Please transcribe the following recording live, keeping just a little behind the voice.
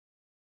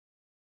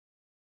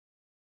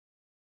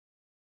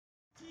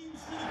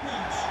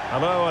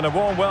Hello and a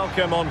warm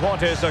welcome on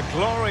what is a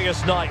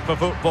glorious night for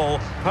football.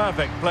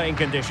 Perfect playing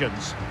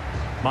conditions.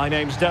 My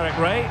name's Derek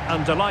Ray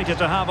and delighted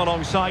to have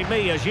alongside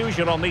me, as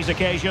usual on these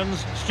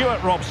occasions,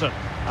 Stuart Robson.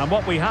 And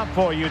what we have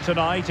for you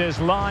tonight is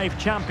live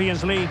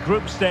Champions League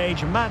group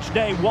stage match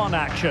day 1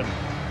 action.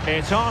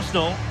 It's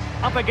Arsenal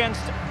up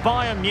against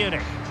Bayern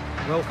Munich.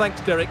 Well, thanks,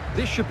 Derek.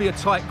 This should be a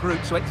tight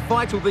group, so it's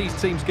vital these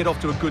teams get off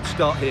to a good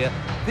start here.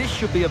 This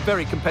should be a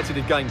very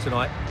competitive game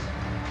tonight.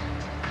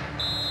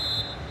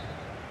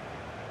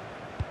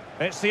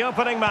 It's the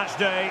opening match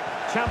day,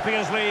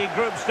 Champions League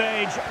group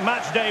stage,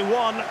 match day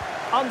 1,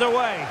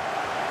 underway.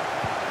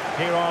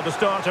 Here are the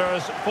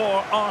starters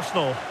for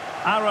Arsenal.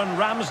 Aaron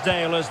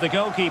Ramsdale is the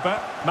goalkeeper.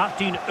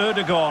 Martin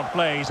Ødegaard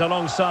plays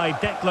alongside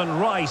Declan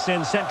Rice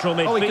in central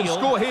midfield. Oh, he can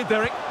score here,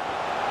 Derek.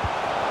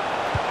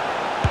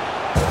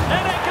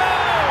 In it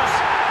goes!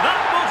 That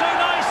will do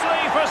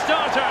nicely for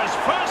starters.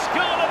 First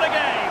goal of the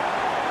game.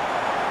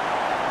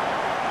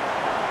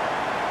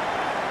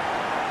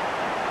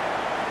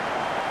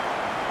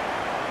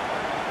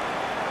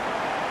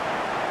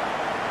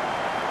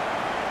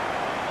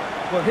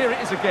 Well, here it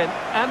is again,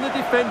 and the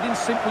defending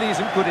simply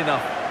isn't good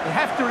enough. They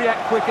have to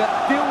react quicker,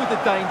 deal with the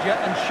danger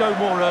and show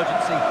more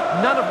urgency,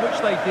 none of which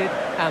they did,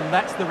 and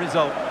that's the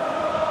result.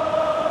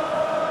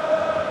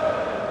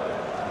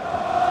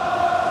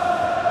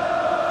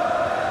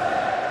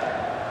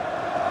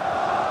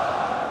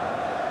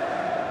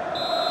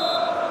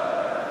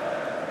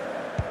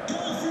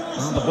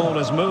 Well, the ball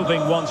is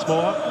moving once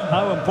more.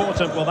 How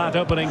important will that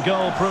opening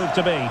goal prove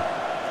to be?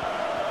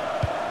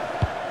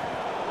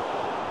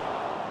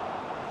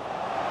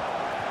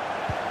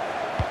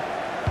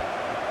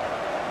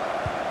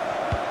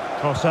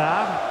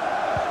 Trossard.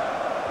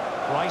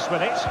 Rice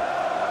with it.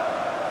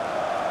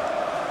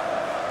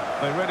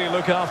 They really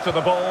look after the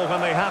ball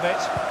when they have it.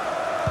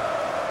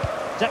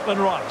 Declan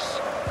Rice.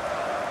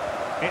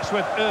 It's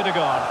with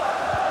Ødegaard.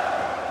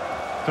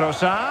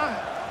 Trossard.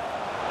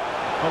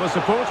 Well, the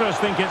supporters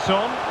think it's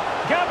on.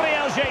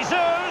 Gabriel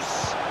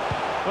Jesus!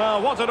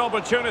 Well, what an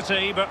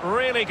opportunity, but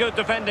really good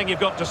defending, you've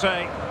got to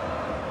say.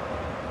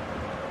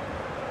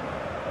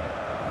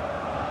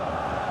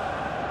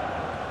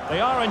 They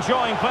are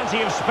enjoying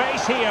plenty of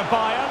space here,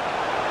 Bayern.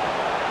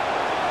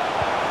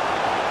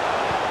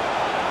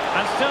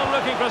 And still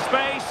looking for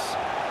space.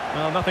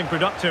 Well, nothing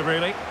productive,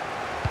 really.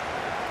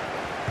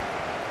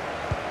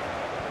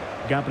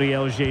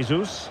 Gabriel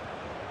Jesus.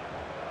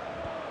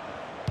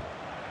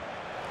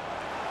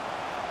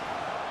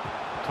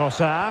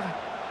 Trossard.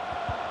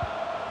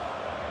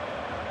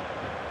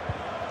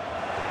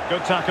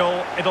 Good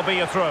tackle. It'll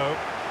be a throw.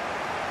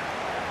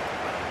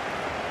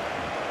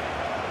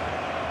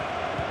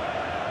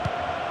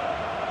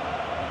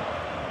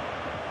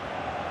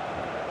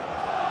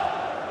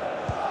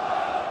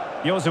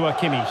 Joshua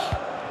Kimmich.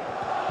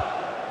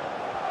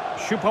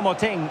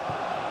 Choupo-Moting.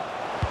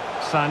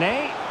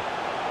 Sané.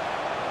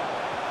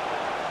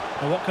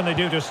 Well, what can they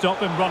do to stop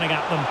him running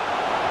at them?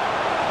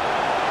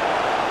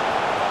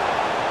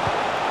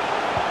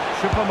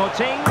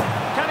 Choupo-Moting.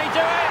 Can he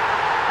do it?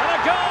 And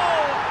a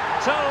goal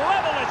to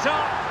level it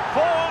up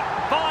for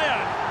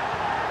Bayern.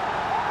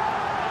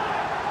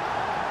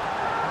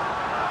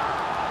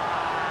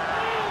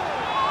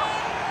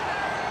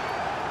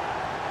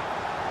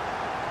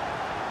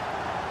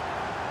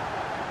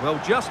 Well,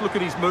 just look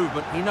at his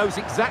movement. He knows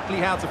exactly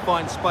how to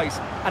find space,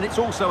 and it's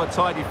also a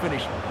tidy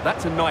finish.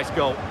 That's a nice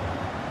goal.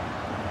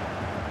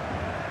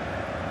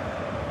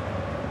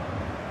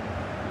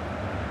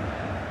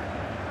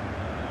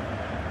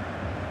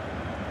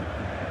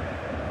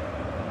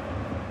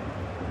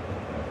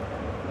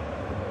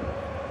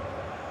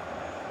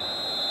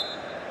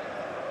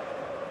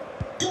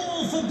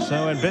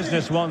 So in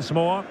business once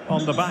more,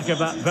 on the back of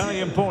that very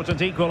important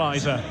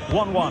equaliser.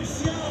 1-1.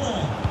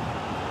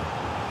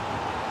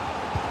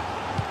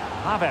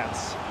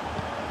 Havertz.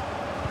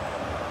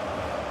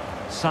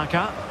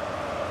 Saka.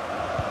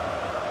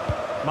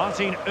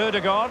 Martin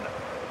Ødegaard.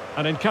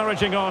 An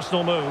encouraging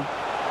Arsenal move.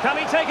 Can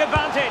he take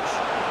advantage?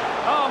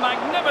 Oh,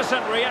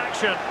 magnificent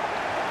reaction.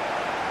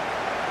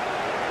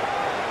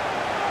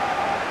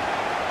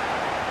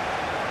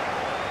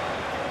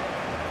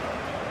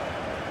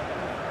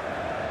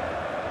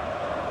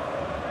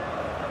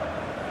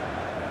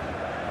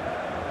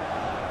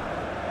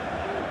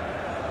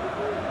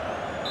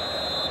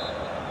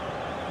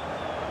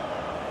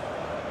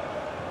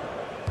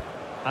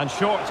 And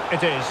short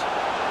it is.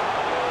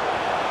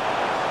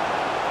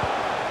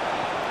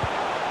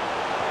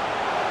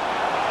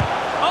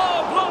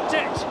 Oh, blocked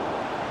it!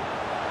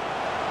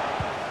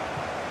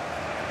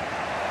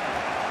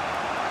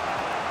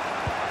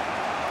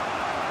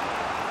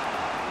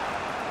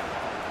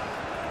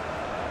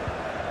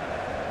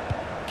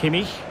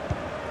 Kimmich.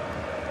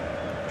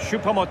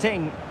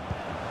 Choupo-Moting.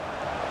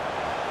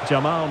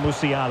 Jamal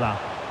Musiala.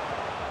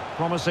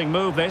 Promising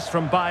move this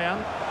from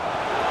Bayern.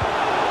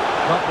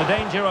 But the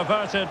danger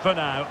averted for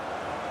now.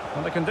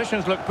 And the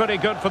conditions look pretty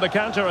good for the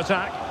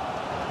counter-attack.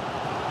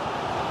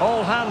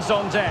 All hands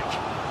on deck.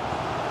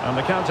 And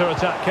the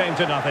counter-attack came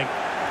to nothing.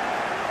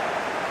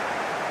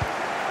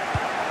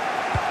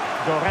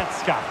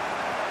 Goretzka.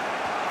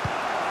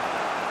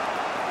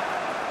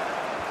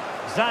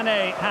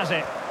 Sané has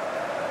it.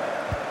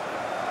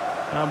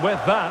 And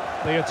with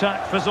that, the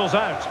attack fizzles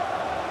out.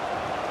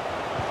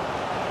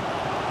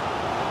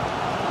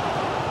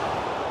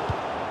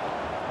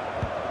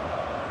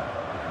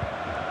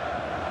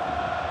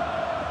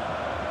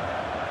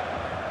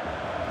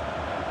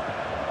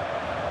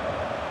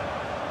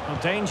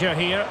 Danger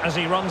here as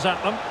he runs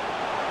at them.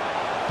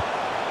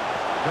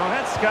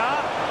 Goretzka.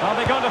 Are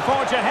they going to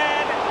forge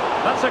ahead?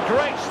 That's a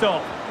great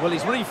stop. Well,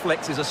 his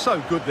reflexes are so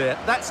good there.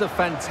 That's a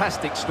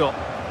fantastic stop.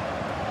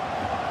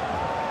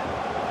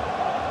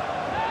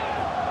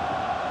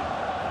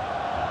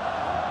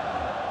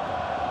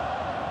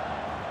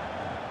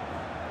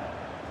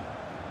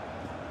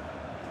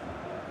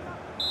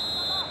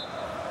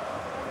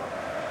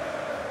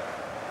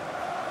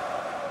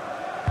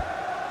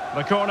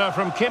 The corner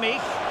from Kimmich.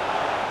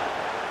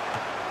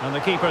 And the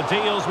keeper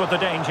deals with the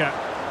danger.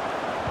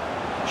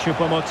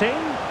 Choupo-Moting.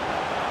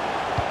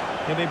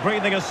 He'll be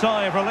breathing a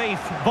sigh of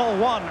relief. Ball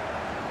one.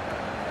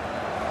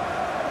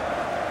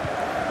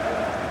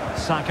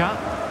 Saka.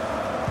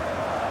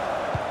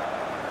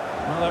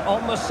 Well, they're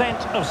on the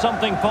scent of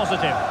something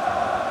positive.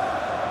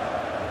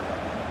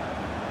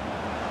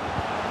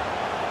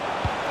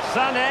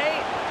 Sané.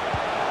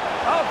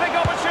 Oh, big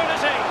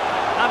opportunity.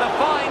 And a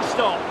fine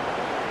stop.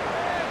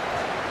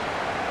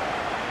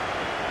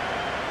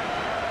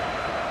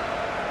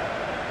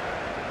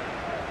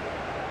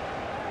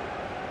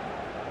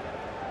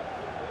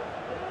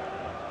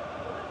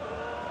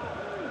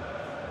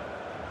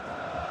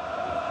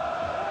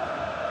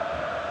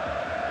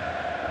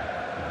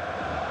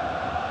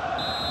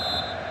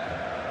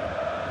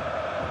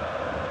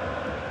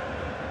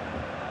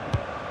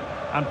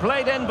 And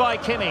played in by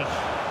Kimmich.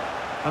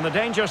 And the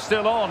danger's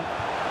still on.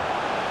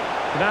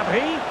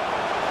 Gnabry.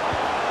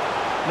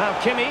 Now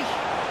Kimmich.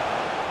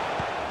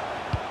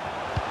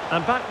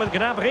 And back with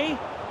Gnabry.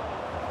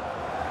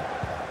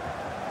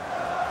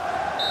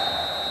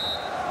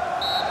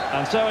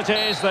 And so it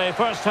is, the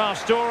first half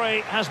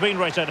story has been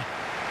written.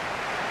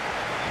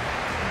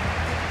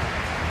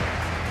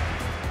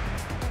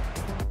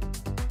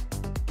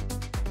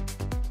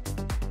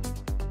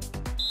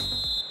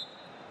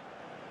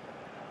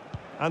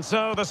 And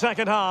so the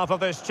second half of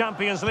this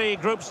Champions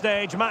League group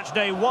stage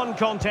matchday 1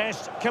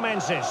 contest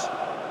commences.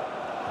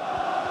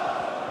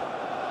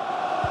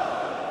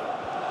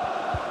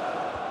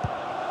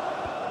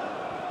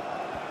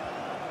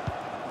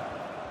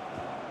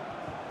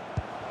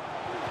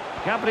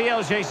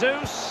 Gabriel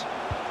Jesus.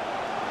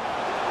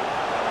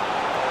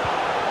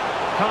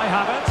 Kai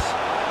Havertz.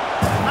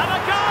 And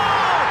a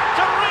goal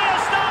to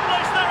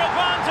re-establish their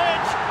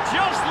advantage.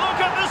 Just look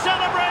at the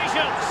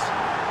celebrations.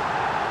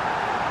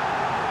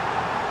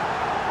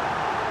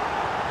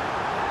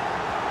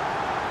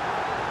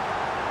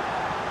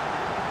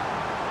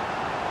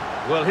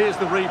 Well, here's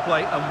the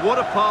replay, and what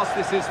a pass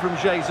this is from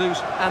Jesus,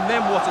 and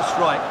then what a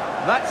strike.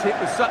 That's hit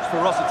with such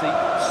ferocity,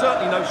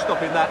 certainly no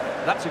stopping that.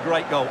 That's a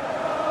great goal.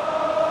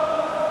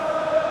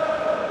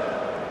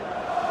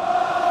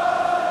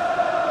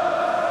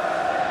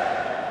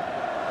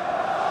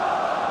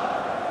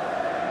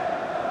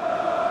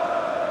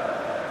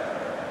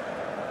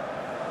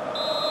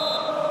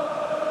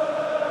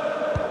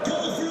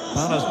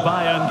 Well, as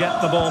Bayern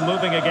get the ball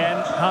moving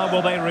again, how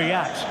will they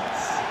react?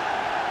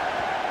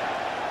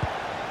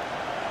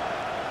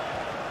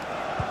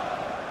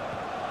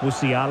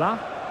 Musiala.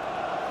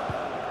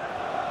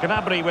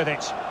 Gnabry with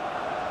it.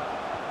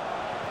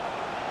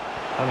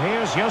 And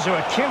here's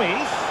Joshua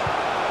Kimmich.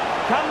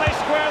 Can they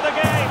square the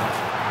game?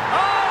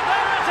 Oh,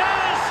 there it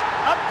is!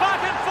 A back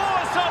and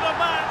forth sort of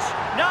match.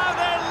 Now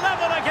they're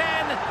level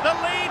again. The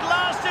lead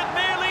lasted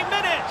merely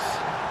minutes.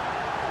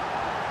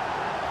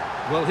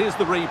 Well, here's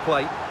the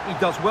replay. He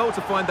does well to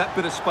find that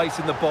bit of space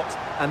in the box,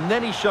 and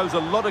then he shows a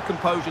lot of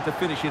composure to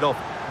finish it off.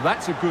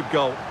 That's a good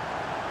goal.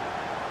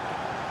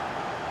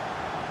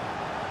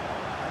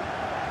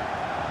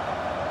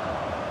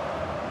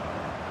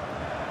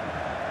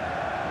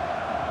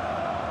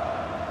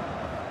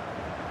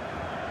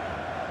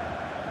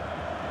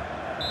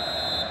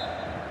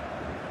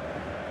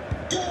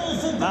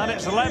 And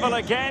it's level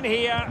again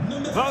here.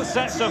 Both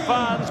sets of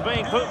fans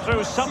being put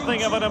through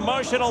something of an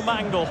emotional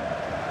mangle.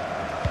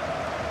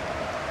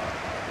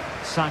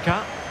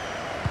 Saka.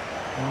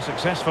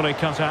 Successfully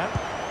cut out.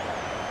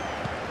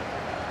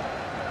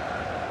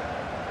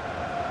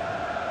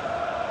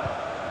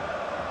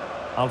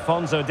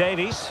 Alphonso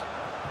Davies.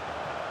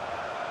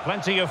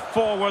 Plenty of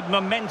forward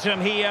momentum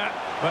here,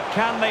 but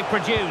can they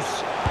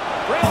produce?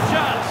 Real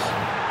chance.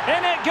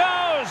 In it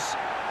goes.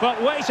 But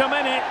wait a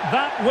minute,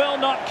 that will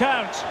not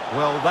count.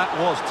 Well, that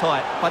was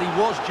tight, but he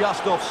was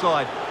just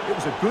offside. It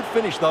was a good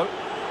finish, though.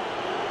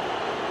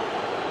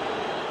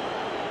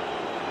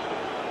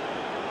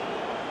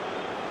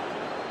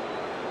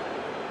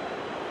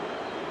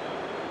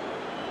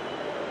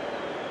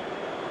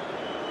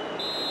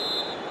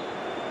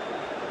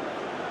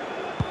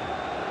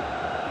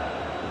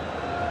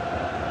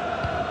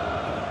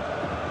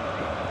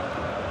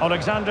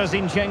 Alexander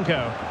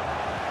Zinchenko.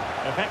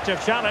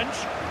 Effective challenge.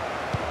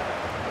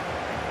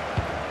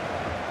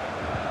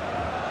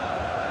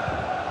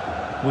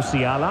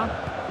 Musiala.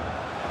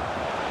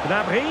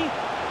 Gnabry.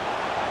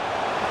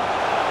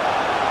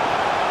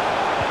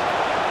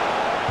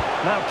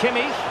 Now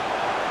Kimmich.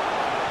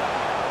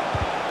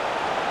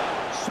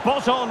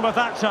 Spot on with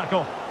that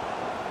tackle.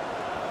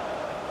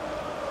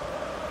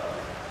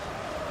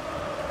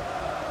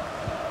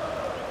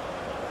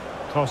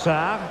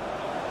 Trossard.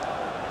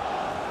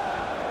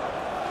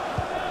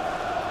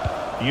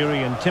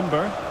 Urian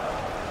Timber.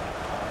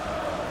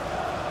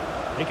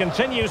 He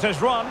continues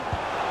his run.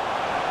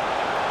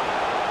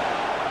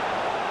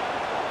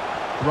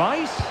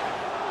 Rice.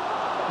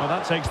 Well,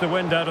 that takes the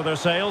wind out of their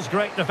sails.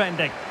 Great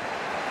defending.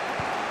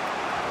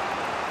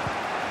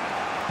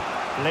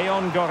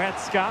 Leon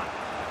Goretzka.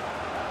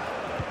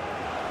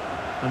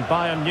 And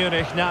Bayern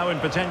Munich now in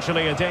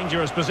potentially a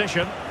dangerous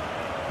position.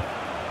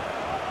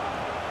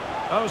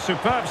 Oh,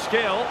 superb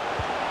skill.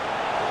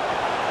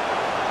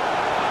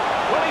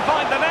 Will he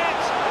find the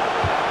net?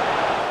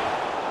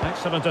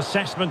 Excellent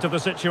assessment of the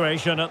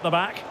situation at the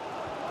back.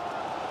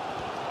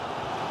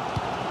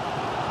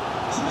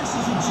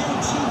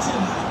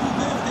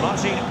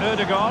 Martin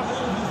Ødegaard.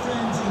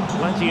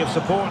 Plenty of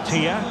support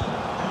here.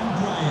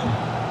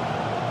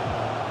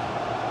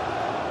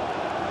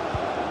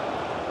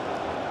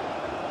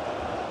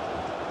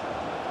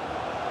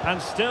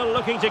 And still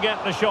looking to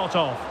get the shot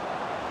off.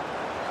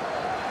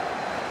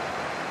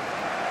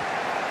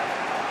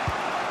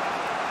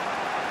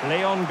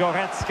 Leon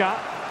Goretzka.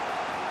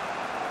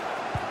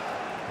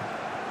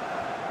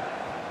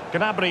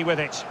 Gnabry with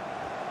it.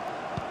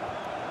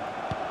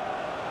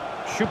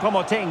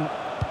 Choupo-Moting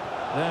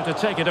there to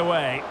take it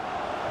away.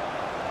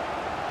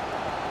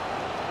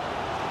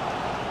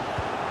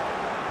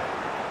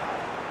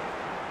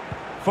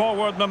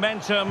 Forward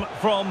momentum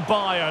from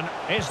Bayern.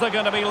 Is there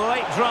going to be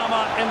late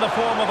drama in the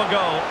form of a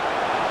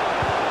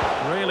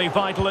goal? Really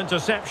vital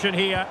interception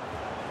here.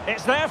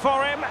 It's there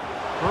for him.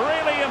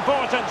 Really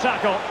important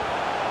tackle.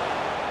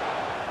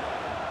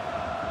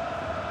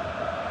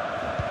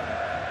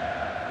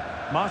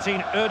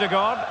 Martin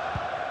Ødegaard.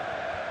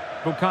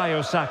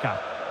 Bukayo Saka.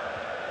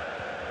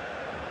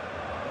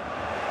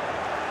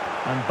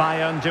 And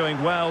Bayern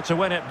doing well to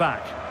win it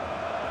back.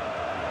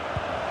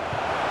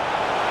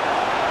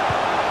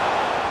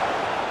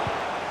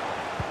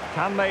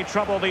 Can they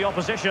trouble the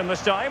opposition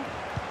this time?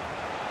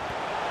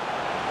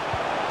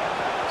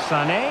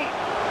 Sané.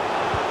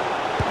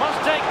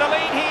 Must take the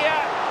lead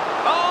here.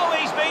 Oh,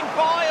 he's been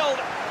foiled.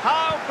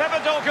 How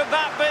pivotal could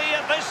that be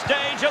at this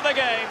stage of the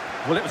game?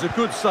 Well, it was a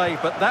good save,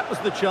 but that was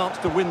the chance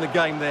to win the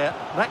game there.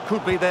 That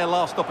could be their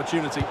last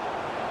opportunity.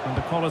 And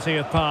the quality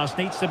of pass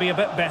needs to be a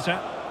bit better.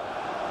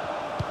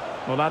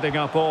 Well, adding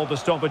up all the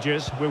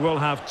stoppages, we will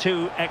have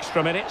 2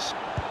 extra minutes.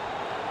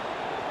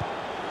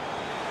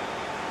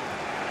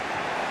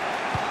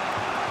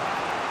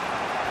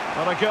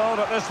 But a goal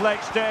at this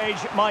late stage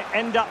might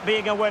end up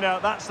being a winner.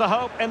 That's the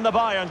hope in the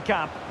Bayern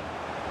camp.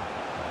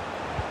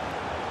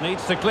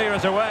 Needs to clear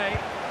it away.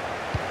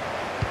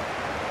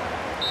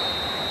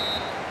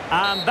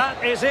 And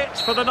that is it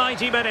for the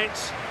 90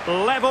 minutes.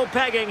 Level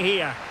pegging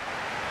here.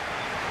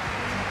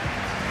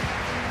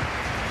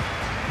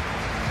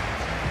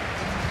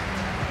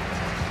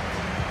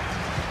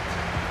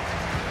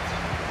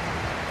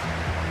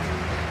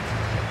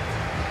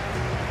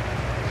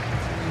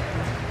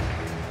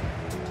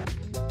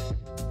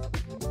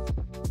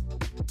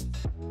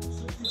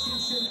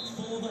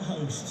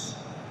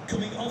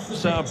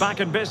 So back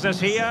in business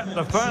here,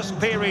 the first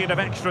period of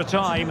extra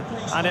time,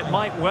 and it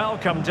might well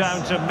come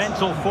down to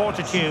mental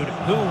fortitude.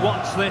 Who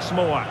wants this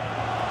more?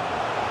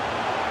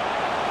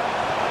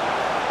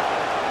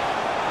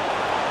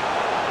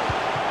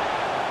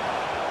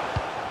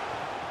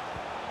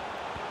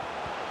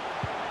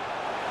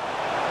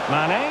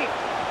 Mane.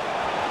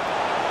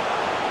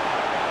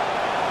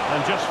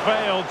 And just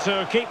failed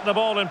to keep the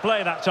ball in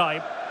play that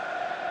time.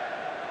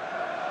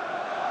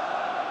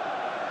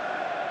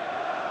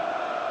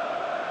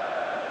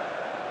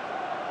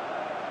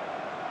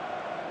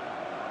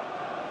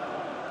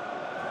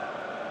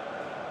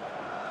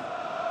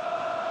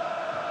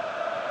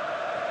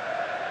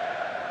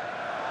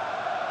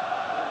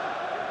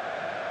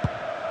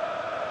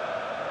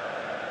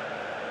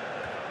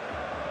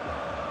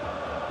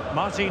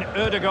 Martin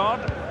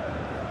Ødegaard.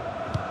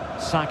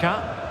 Saka.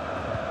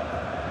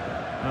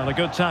 Well, a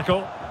good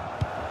tackle.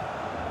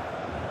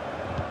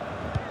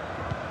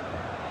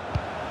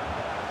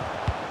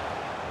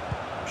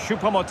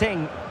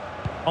 Choupo-Moting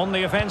on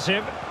the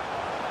offensive.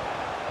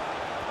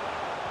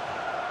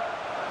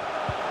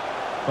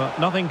 But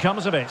nothing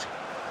comes of it.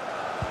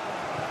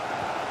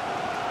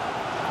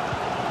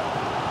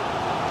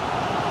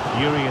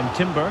 Urian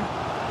Timber.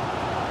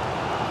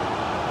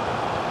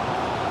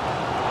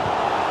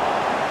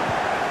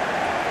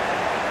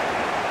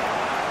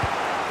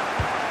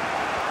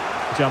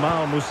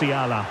 Jamal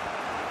Musiala.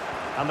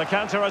 And the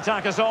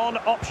counter-attack is on,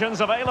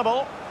 options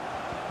available.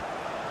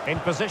 In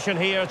position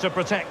here to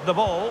protect the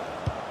ball.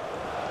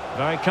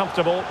 Very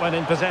comfortable when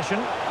in possession.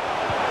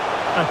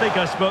 I think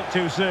I spoke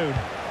too soon.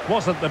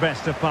 Wasn't the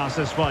best of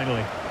passes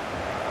finally.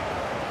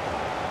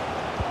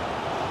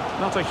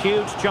 Not a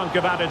huge chunk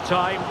of added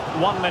time.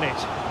 1 minute.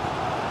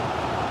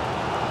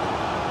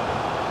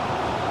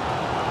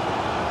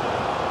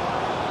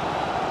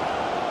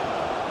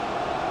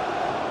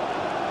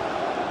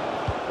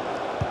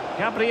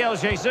 Gabriel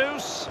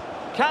Jesus.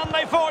 Can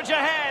they forge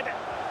ahead?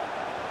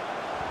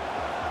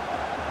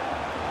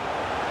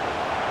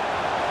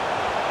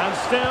 And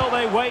still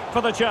they wait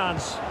for the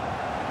chance.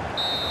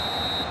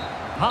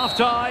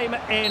 Half-time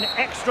in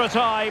extra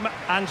time,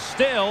 and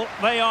still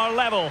they are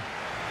level.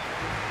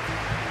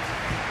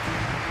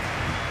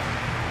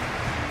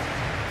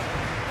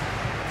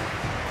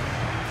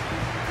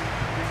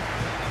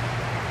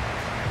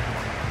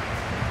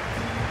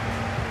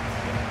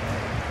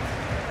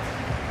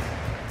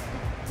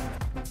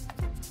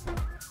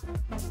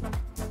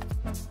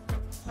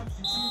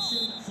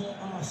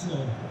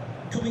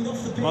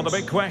 Well, the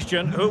big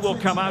question, who will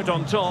come out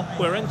on top?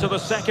 We're into the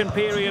second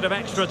period of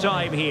extra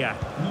time here.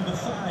 Number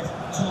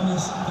 5,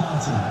 Thomas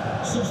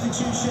Partey.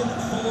 Substitution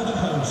for the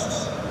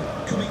hosts.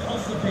 Coming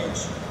off the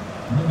pitch,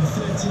 number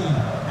 13,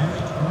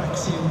 Eric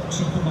Maxim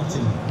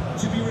Choupo-Moting.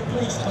 To be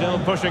replaced Still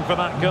pushing for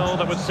that goal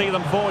that would see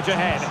them forge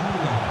ahead.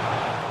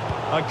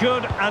 A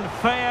good and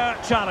fair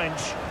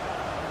challenge.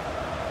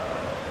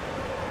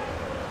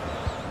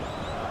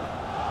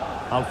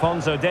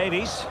 Alphonso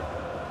Davies.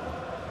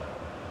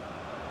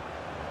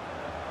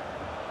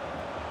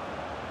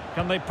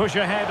 Can they push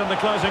ahead in the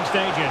closing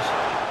stages?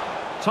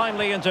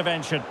 Timely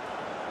intervention.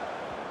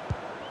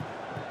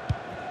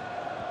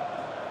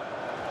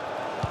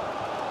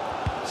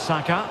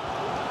 Saka.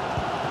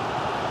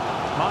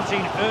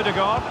 Martin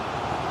Ødegaard.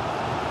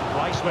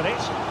 Rice with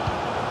it.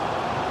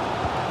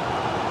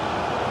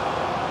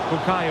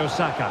 Bukayo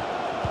Saka.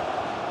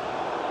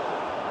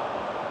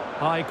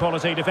 High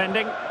quality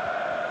defending.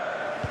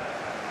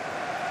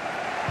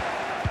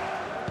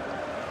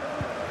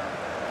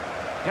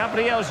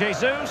 Gabriel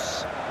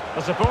Jesus.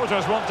 The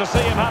supporters want to see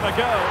him have a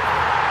go.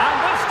 And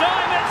this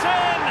time it's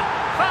in!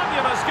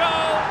 Fabulous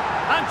goal!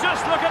 And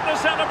just look at the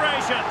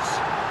celebrations.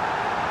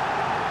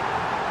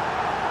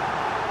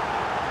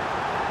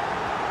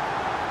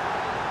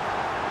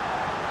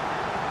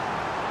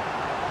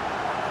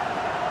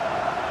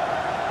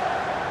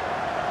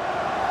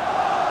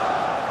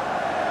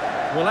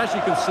 Well, as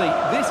you can see,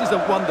 this is a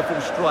wonderful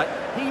strike.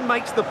 He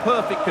makes the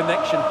perfect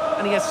connection,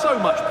 and he has so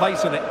much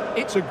pace in it.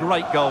 It's a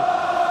great goal.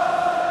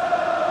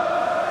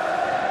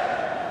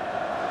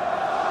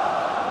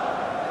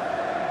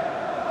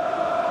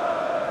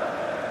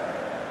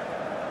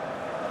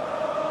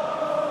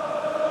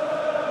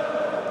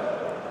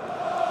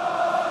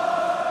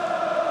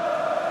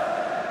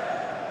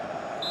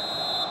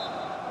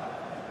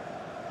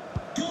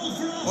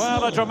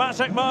 Well, a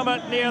dramatic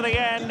moment near the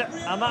end,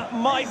 and that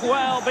might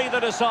well be the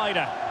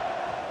decider.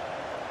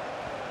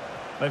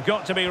 They've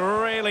got to be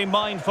really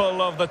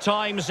mindful of the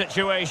time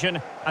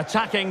situation,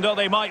 attacking though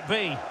they might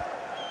be.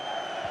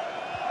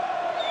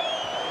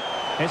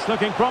 It's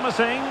looking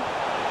promising.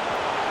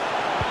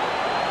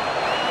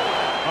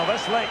 Well,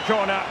 this late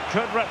corner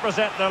could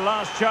represent their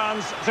last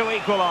chance to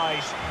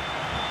equalise.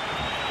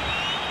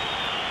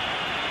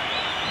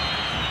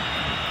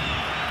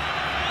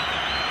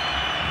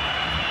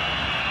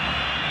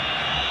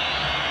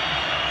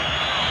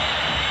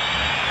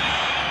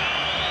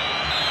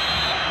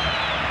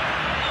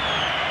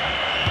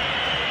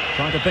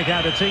 Trying to pick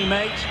out a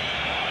teammate.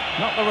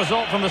 Not the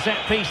result from the set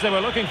piece they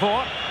were looking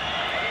for.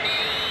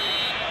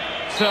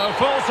 So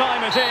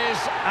full-time it is,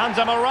 and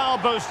a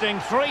morale-boosting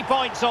 3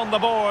 points on the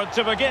board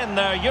to begin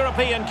their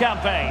European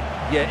campaign.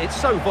 Yeah, it's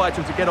so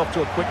vital to get off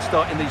to a quick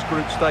start in these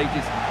group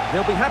stages.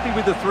 They'll be happy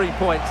with the 3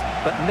 points,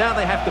 but now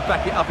they have to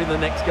back it up in the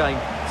next game.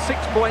 6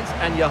 points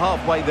and you're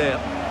halfway there.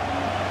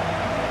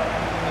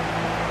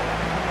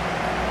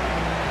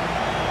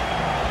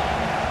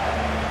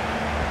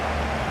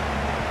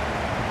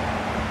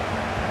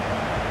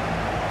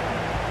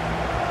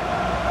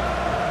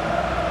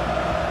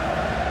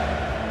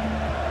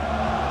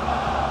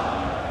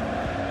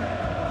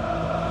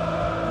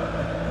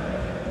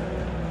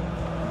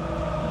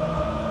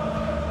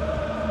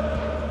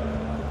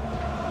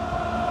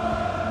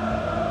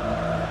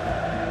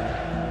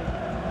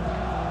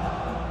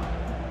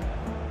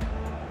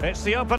 It's the opening.